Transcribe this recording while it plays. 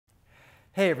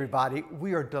Hey everybody,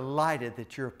 we are delighted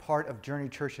that you're a part of Journey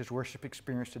Church's worship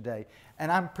experience today. And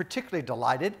I'm particularly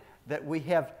delighted that we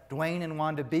have Dwain and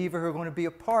Wanda Beaver who are going to be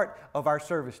a part of our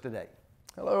service today.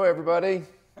 Hello everybody,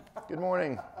 good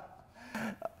morning.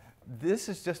 This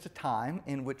is just a time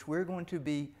in which we're going to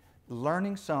be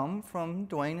learning some from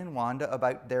Dwain and Wanda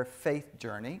about their faith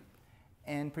journey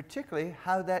and particularly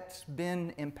how that's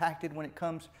been impacted when it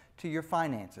comes to your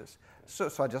finances. So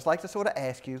I'd just like to sort of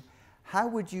ask you, how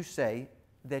would you say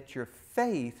that your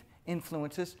faith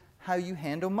influences how you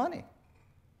handle money?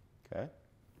 Okay,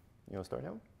 you want to start,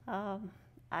 Helen?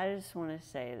 I just want to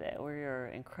say that we are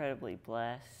incredibly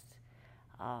blessed,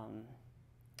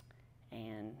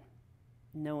 and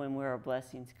knowing where our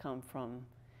blessings come from,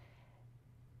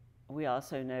 we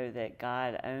also know that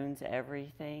God owns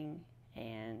everything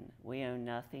and we own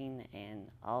nothing, and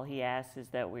all He asks is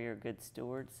that we are good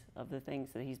stewards of the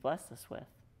things that He's blessed us with.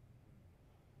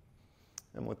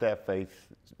 And with that faith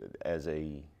as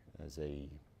a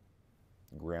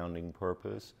grounding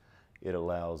purpose, it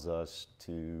allows us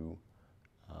to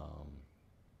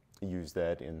use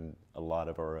that in a lot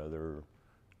of our other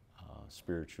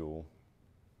spiritual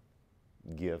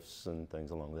gifts and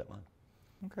things along that line.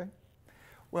 Okay.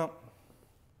 Well,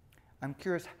 I'm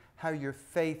curious how your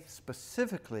faith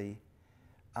specifically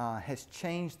has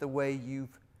changed the way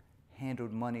you've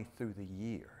handled money through the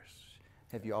years.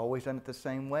 Have you always done it the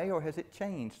same way, or has it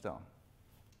changed some?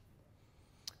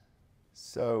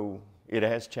 So it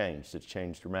has changed. It's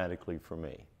changed dramatically for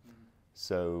me.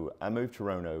 So I moved to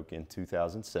Roanoke in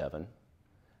 2007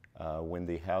 when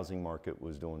the housing market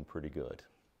was doing pretty good.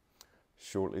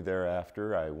 Shortly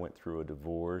thereafter, I went through a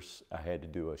divorce. I had to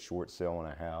do a short sale on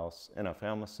a house, and I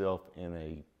found myself in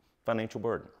a financial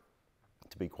burden,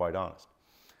 to be quite honest.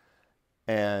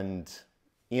 And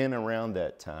in around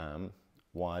that time,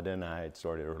 Wanda and I had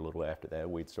started, or a little after that,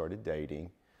 we'd started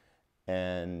dating.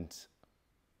 And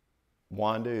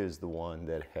Wanda is the one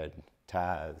that had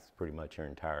tithed pretty much her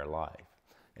entire life.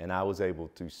 And I was able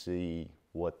to see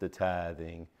what the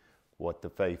tithing, what the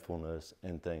faithfulness,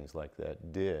 and things like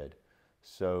that did.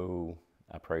 So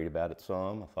I prayed about it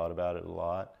some, I thought about it a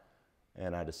lot,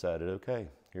 and I decided, okay,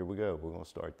 here we go, we're going to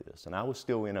start this. And I was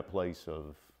still in a place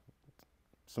of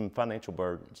some financial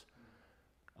burdens.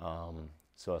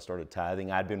 So I started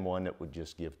tithing. I'd been one that would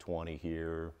just give 20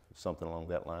 here, something along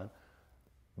that line.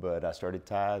 But I started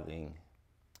tithing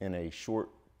in a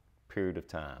short period of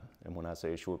time. And when I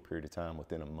say a short period of time,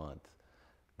 within a month,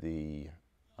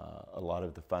 a lot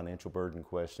of the financial burden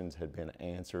questions had been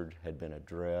answered, had been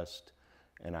addressed,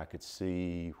 and I could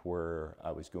see where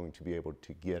I was going to be able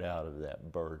to get out of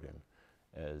that burden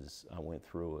as I went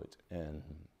through it. And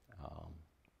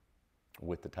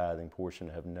with the tithing portion,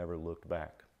 I have never looked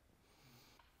back.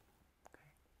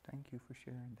 Thank you for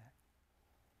sharing that.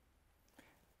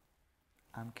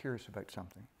 I'm curious about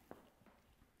something.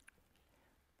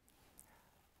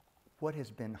 What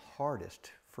has been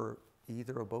hardest for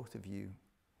either or both of you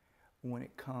when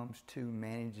it comes to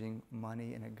managing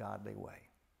money in a godly way?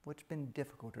 What's been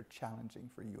difficult or challenging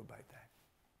for you about that?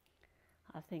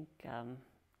 I think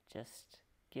just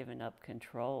giving up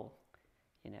control.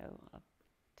 You know, I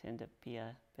tend to be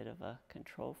a bit of a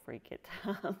control freak at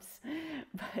times,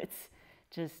 but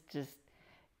just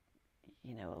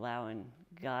you know, allowing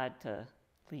God to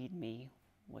lead me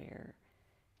where,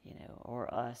 you know,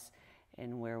 or us,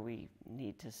 and where we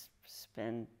need to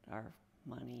spend our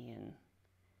money. And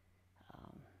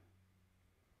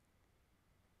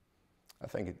I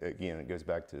think, again, it goes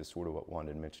back to sort of what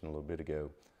Wanda mentioned a little bit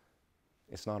ago.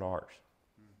 It's not ours.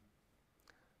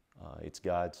 It's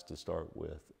God's to start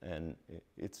with, and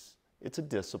it's a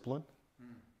discipline.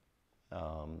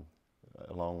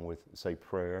 Along with, say,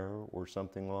 prayer or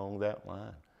something along that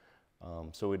line.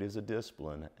 So it is a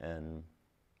discipline, and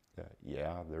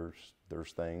yeah,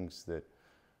 there's things that,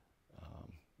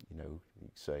 you know, you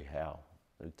say, how?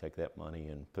 You take that money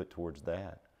and put towards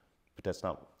that. But that's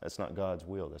not God's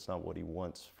will. That's not what He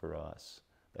wants for us.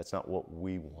 That's not what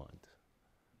we want.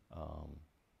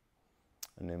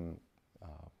 And then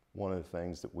one of the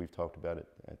things that we've talked about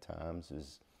at times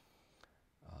is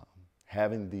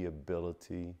having the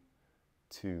ability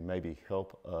to maybe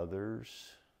help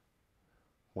others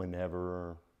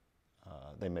whenever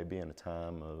they may be in a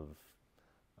time of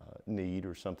need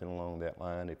or something along that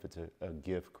line. If it's a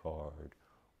gift card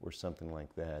or something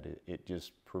like that, it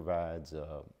just provides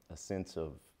a sense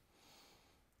of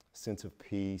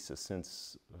peace, a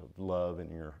sense of love in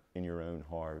your own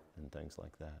heart, and things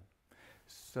like that.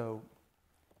 So,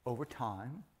 over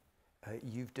time,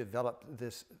 you've developed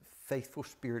this faithful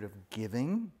spirit of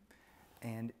giving,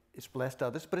 and it's blessed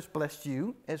others, but it's blessed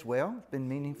you as well. It's been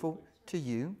meaningful to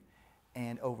you.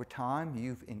 and over time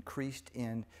you've increased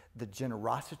in the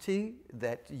generosity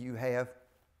that you have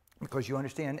because you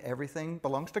understand everything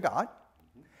belongs to God.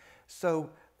 So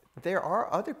there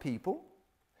are other people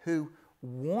who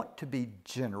want to be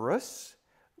generous,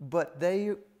 but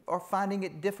they are finding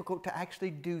it difficult to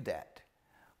actually do that.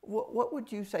 What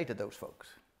would you say to those folks?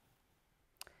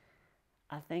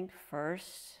 I think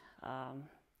first you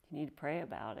need to pray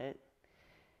about it.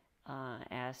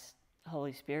 Ask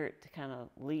Holy Spirit to kind of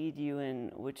lead you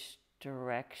in which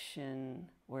direction,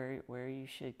 where you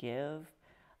should give.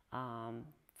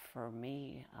 For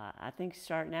me, I think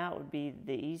starting out would be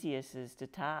the easiest is to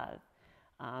tithe.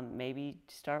 Maybe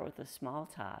start with a small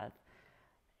tithe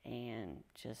and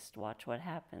just watch what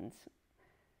happens.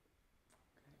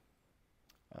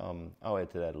 I'll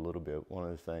add to that a little bit. One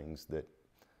of the things that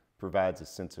provides a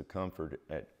sense of comfort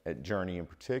at Journey in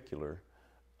particular,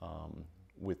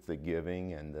 with the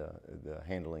giving and the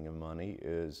handling of money,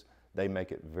 is they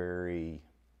make it very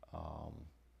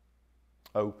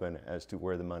open as to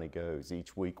where the money goes.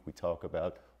 Each week we talk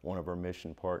about one of our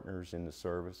mission partners in the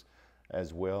service,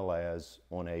 as well as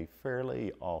on a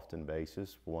fairly often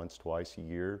basis, once, twice a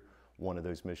year, one of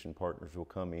those mission partners will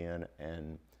come in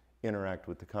and interact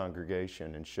with the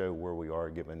congregation and show where we are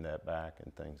giving that back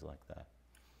and things like that.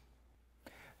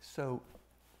 So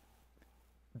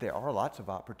there are lots of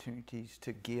opportunities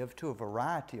to give to a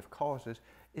variety of causes.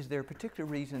 Is there a particular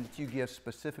reason that you give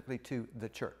specifically to the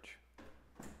church?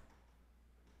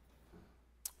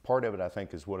 Part of it, I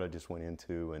think, is what I just went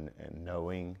into, and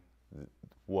knowing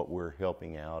what we're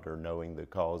helping out, or knowing the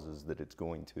causes that it's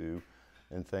going to,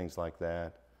 and things like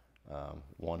that.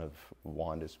 One of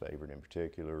Wanda's favorite in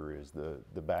particular is the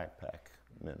backpack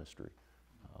ministry.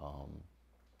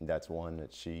 That's one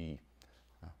that she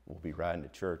will be riding to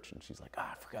church and she's like,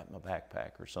 I forgot my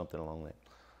backpack, or something along that.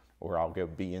 Or I'll go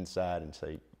be inside and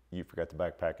say, you forgot the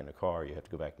backpack in the car, you have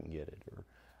to go back and get it.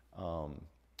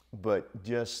 But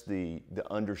just the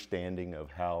understanding of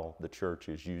how the church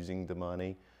is using the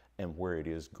money and where it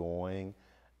is going.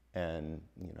 And,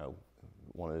 you know,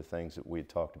 one of the things that we had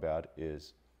talked about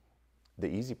is the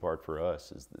easy part for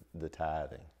us is the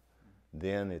tithing.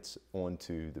 Then it's on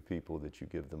to the people that you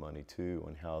give the money to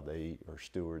and how they are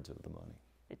stewards of the money.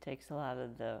 It takes a lot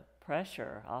of the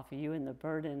pressure off of you and the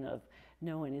burden of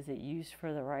knowing, is it used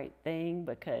for the right thing?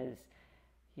 Because,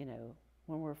 you know,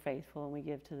 when we're faithful and we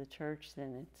give to the church,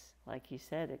 then it's, like you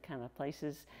said, it kind of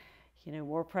places, you know,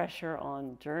 more pressure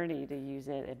on Journey to use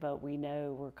it, but we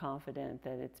know, we're confident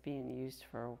that it's being used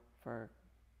for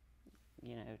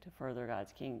you know, to further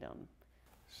God's kingdom.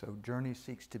 So Journey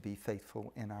seeks to be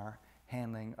faithful in our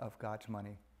handling of God's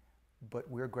money, but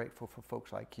we're grateful for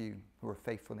folks like you who are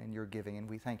faithful in your giving, and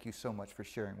we thank you so much for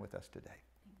sharing with us today.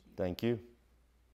 Thank you.